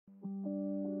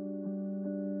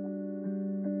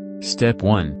Step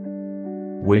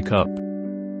 1. Wake up.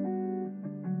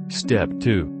 Step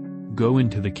 2. Go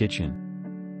into the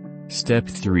kitchen. Step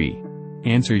 3.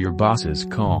 Answer your boss's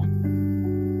call.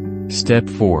 Step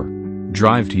 4.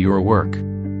 Drive to your work.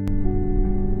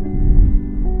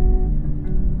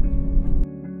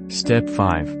 Step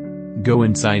 5. Go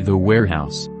inside the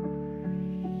warehouse.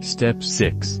 Step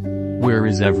 6. Where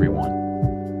is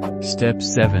everyone? Step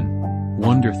 7.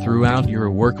 Wander throughout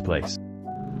your workplace.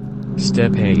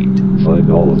 Step 8. Find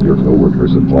all of your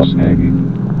coworkers and boss hanging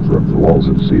from the walls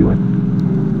and ceiling.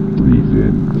 Breathe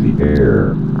in the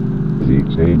air. The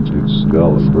tainted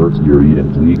smell of mercury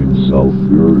and bleeding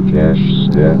sulfuric ash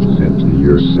steps into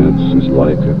your senses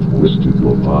like a twisted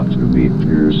lobotomy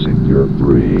piercing your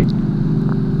brain.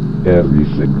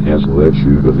 Everything has led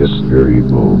you to this very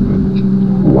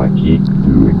moment. Why keep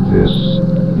doing this?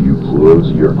 You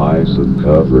close your eyes and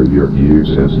cover your ears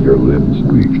as your limbs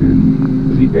weaken.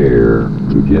 The air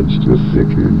begins to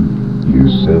thicken. You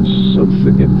sense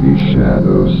something in the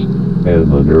shadows,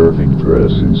 an unnerving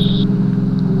presence.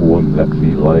 One that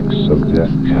the likes of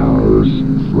death cowers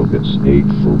from its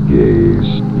hateful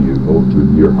gaze. You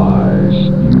open your eyes,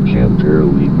 you can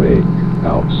barely make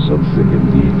out something in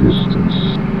the distance.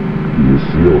 You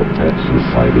feel a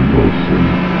petrified emotion.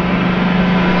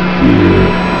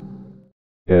 Fear.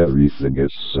 Everything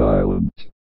is silent.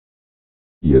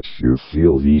 Yet you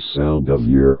feel the sound of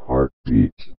your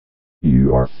heartbeat.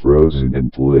 You are frozen in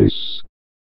place.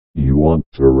 You want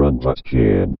to run but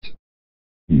can't.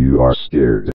 You are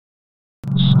scared.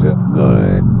 Step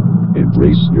 9.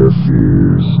 Embrace your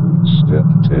fears. Step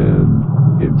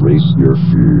 10. Embrace your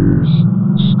fears.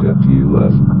 Step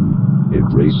 11.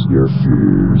 Embrace your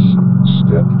fears.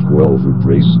 Step 12.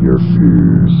 Embrace your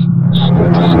fears.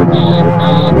 Step 6.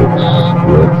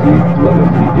 Let the blood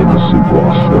of the innocent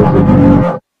wash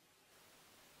over you.